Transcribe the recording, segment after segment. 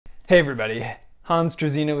Hey everybody,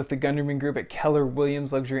 Struzyna with the Gunderman Group at Keller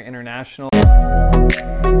Williams Luxury International.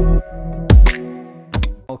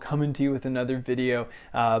 Coming to you with another video.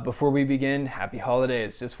 Before we begin, happy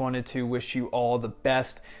holidays. Just wanted to wish you all the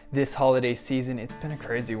best this holiday season. It's been a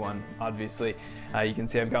crazy one, obviously. You can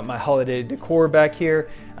see I've got my holiday decor back here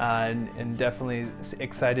and definitely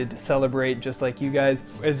excited to celebrate just like you guys.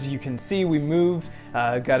 As you can see, we moved,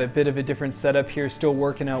 got a bit of a different setup here, still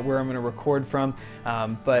working out where I'm going to record from,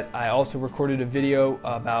 but I also recorded a video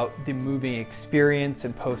about the moving experience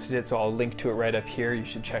and posted it, so I'll link to it right up here. You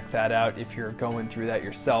should check that out if you're going through that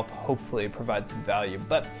yourself. Hopefully it provides some value.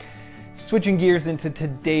 But switching gears into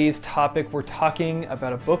today's topic, we're talking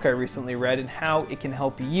about a book I recently read and how it can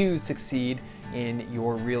help you succeed in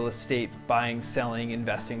your real estate buying, selling,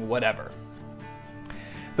 investing, whatever.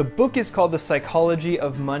 The book is called The Psychology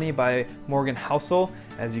of Money by Morgan Housel.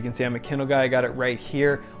 As you can see, I'm a Kindle guy, I got it right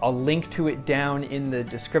here. I'll link to it down in the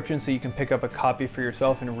description so you can pick up a copy for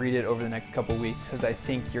yourself and read it over the next couple weeks, because I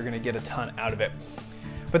think you're gonna get a ton out of it.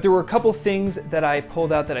 But there were a couple things that I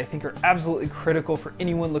pulled out that I think are absolutely critical for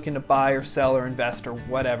anyone looking to buy or sell or invest or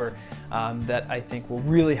whatever, that I think will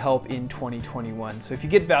really help in 2021. So if you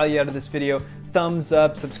get value out of this video, thumbs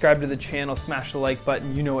up, subscribe to the channel, smash the like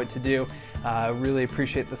button, you know what to do. Really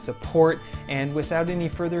appreciate the support. And without any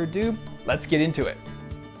further ado, let's get into it.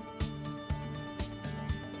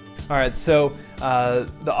 All right, so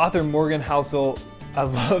the author Morgan Housel, I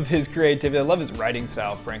love his creativity, I love his writing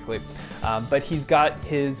style, frankly. But he's got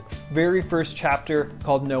his very first chapter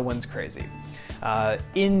called No One's Crazy.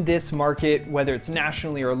 In this market, whether it's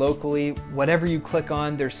nationally or locally, whatever you click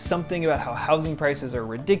on, there's something about how housing prices are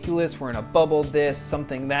ridiculous, we're in a bubble, this,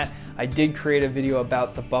 something that. I did create a video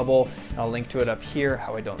about the bubble, I'll link to it up here,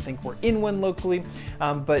 how I don't think we're in one locally.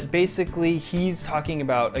 But basically, he's talking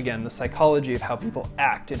about, again, the psychology of how people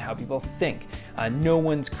act and how people think. No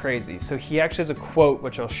one's crazy. So he actually has a quote,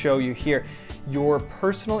 which I'll show you here. Your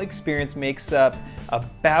personal experience makes up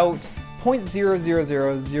about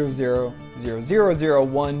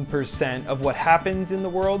 0.000000001% of what happens in the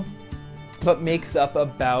world, but makes up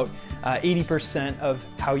about 80% of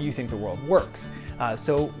how you think the world works.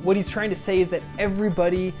 So what he's trying to say is that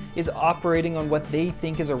everybody is operating on what they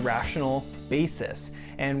think is a rational basis.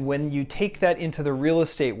 And when you take that into the real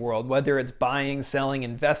estate world, whether it's buying, selling,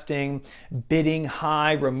 investing, bidding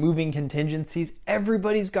high, removing contingencies,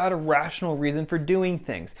 everybody's got a rational reason for doing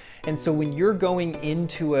things. And so when you're going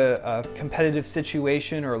into a competitive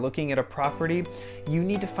situation or looking at a property, you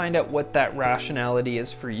need to find out what that rationality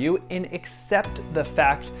is for you and accept the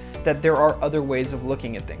fact that there are other ways of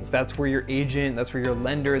looking at things. That's where your agent, that's where your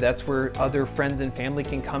lender, that's where other friends and family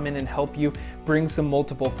can come in and help you bring some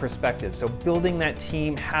multiple perspectives. So building that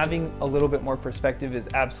team, having a little bit more perspective is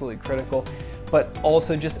absolutely critical, but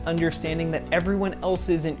also just understanding that everyone else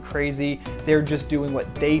isn't crazy. They're just doing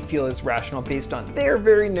what they feel is rational based on their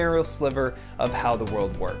very narrow sliver of how the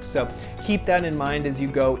world works. So keep that in mind as you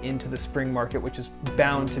go into the spring market, which is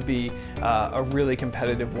bound to be a really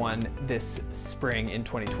competitive one this spring in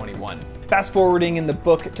 2021. Fast forwarding in the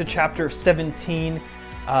book to chapter 17,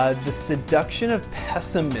 The Seduction of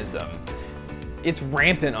Pessimism. It's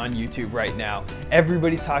rampant on YouTube right now.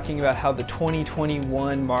 Everybody's talking about how the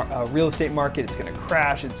 2021 real estate market is gonna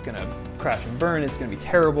crash, it's gonna crash and burn, it's gonna be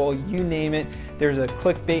terrible, you name it. There's a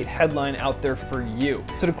clickbait headline out there for you.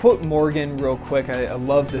 So to quote Morgan real quick, I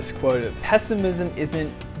love this quote, pessimism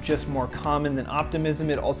isn't just more common than optimism,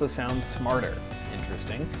 it also sounds smarter.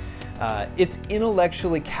 Interesting. It's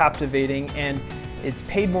intellectually captivating and it's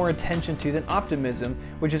paid more attention to than optimism,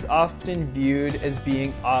 which is often viewed as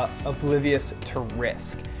being oblivious to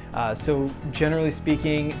risk. So generally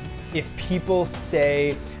speaking, if people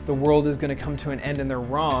say the world is gonna come to an end and they're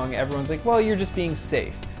wrong, everyone's like, well, you're just being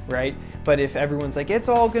safe, right? But if everyone's like, it's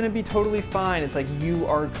all gonna be totally fine, it's like you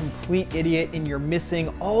are a complete idiot and you're missing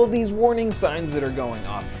all these warning signs that are going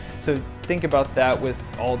off. So think about that with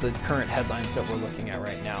all the current headlines that we're looking at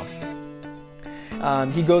right now.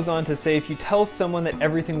 He goes on to say, if you tell someone that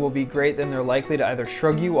everything will be great, then they're likely to either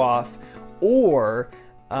shrug you off or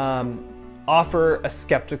offer a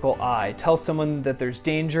skeptical eye. Tell someone that there's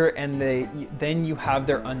danger and then you have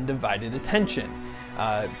their undivided attention.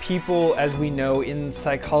 People, as we know in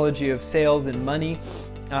psychology of sales and money,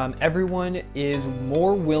 everyone is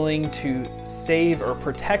more willing to save or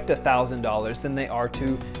protect $1,000 than they are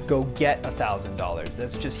to go get $1,000.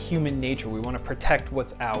 That's just human nature. We want to protect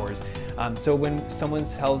what's ours. So when someone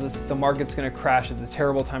tells us the market's going to crash, it's a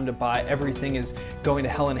terrible time to buy, everything is going to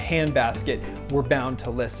hell in a handbasket, we're bound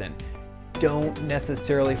to listen. Don't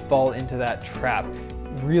necessarily fall into that trap.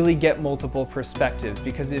 really get multiple perspectives,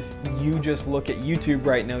 because if you just look at YouTube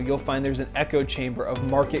right now, you'll find there's an echo chamber of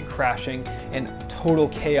market crashing and total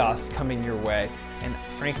chaos coming your way. And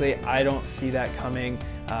frankly, I don't see that coming.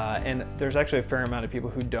 And there's actually a fair amount of people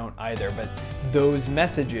who don't either, but those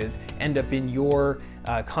messages end up in your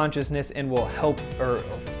consciousness and will help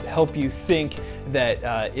you think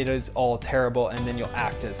that it is all terrible, and then you'll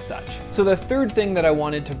act as such. So the third thing that I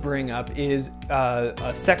wanted to bring up is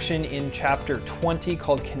a section in chapter 20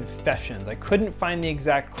 called Confessions. I couldn't find the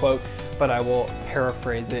exact quote, but I will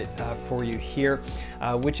paraphrase it for you here,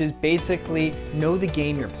 which is basically, know the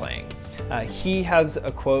game you're playing. He has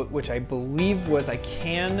a quote which I believe was, I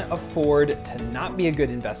can afford to not be a good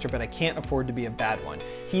investor, but I can't afford to be a bad one.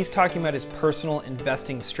 He's talking about his personal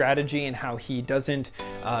investing strategy and how he doesn't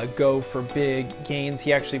go for big gains.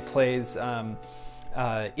 He actually plays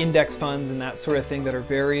index funds and that sort of thing that are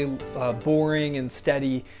very boring and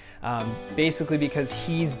steady, basically because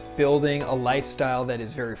he's building a lifestyle that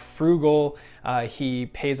is very frugal. He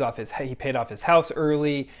paid off his house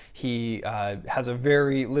early. He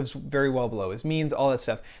lives very well below his means, all that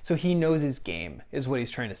stuff. So he knows his game, is what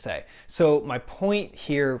he's trying to say. So my point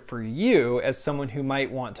here for you, as someone who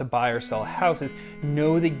might want to buy or sell a house, is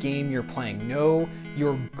know the game you're playing. Know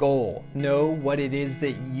your goal. Know what it is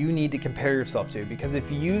that you need to compare yourself to. Because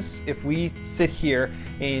if we sit here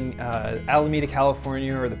in Alameda,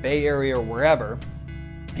 California, or the Bay Area, or wherever,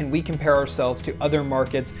 and we compare ourselves to other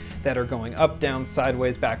markets that are going up, down,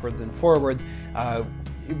 sideways, backwards, and forwards,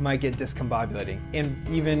 it might get discombobulating. And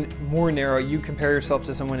even more narrow, you compare yourself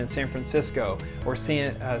to someone in San Francisco or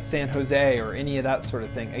San Jose or any of that sort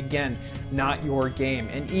of thing. Again, not your game.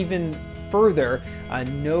 And even further,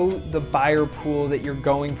 know the buyer pool that you're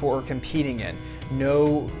going for or competing in.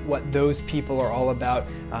 Know what those people are all about,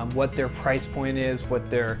 what their price point is, what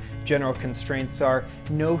their general constraints are.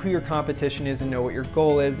 Know who your competition is and know what your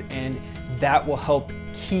goal is, and that will help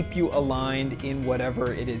keep you aligned in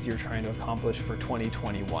whatever it is you're trying to accomplish for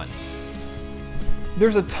 2021.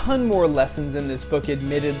 There's a ton more lessons in this book,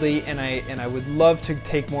 admittedly, and I would love to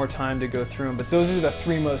take more time to go through them, but those are the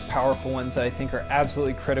three most powerful ones that I think are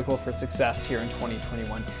absolutely critical for success here in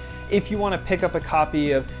 2021. If you want to pick up a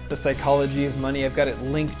copy of The Psychology of Money, I've got it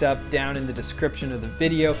linked up down in the description of the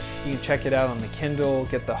video. You can check it out on the Kindle,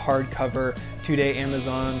 get the hardcover, 2-day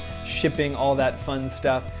Amazon shipping, all that fun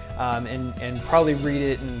stuff. And probably read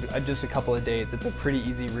it in just a couple of days. It's a pretty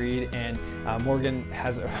easy read, and Morgan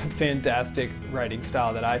has a fantastic writing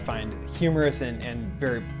style that I find humorous and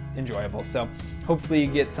very enjoyable. So hopefully you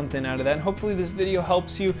get something out of that, and hopefully this video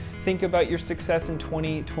helps you think about your success in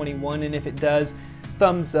 2021, and if it does,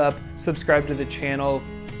 thumbs up, subscribe to the channel,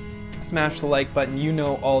 smash the like button, you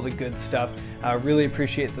know all the good stuff. Really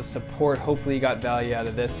appreciate the support. Hopefully you got value out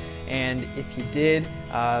of this. And if you did,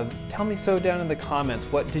 tell me so down in the comments.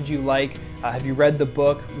 What did you like? Have you read the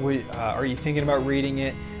book? Are you thinking about reading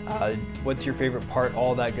it? What's your favorite part?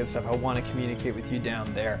 All that good stuff. I want to communicate with you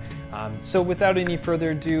down there. So without any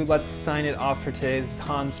further ado, let's sign it off for today. This is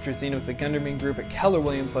Struzyna with the Gunderman Group at Keller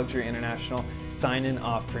Williams Luxury International, signing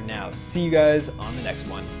off for now. See you guys on the next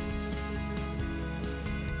one.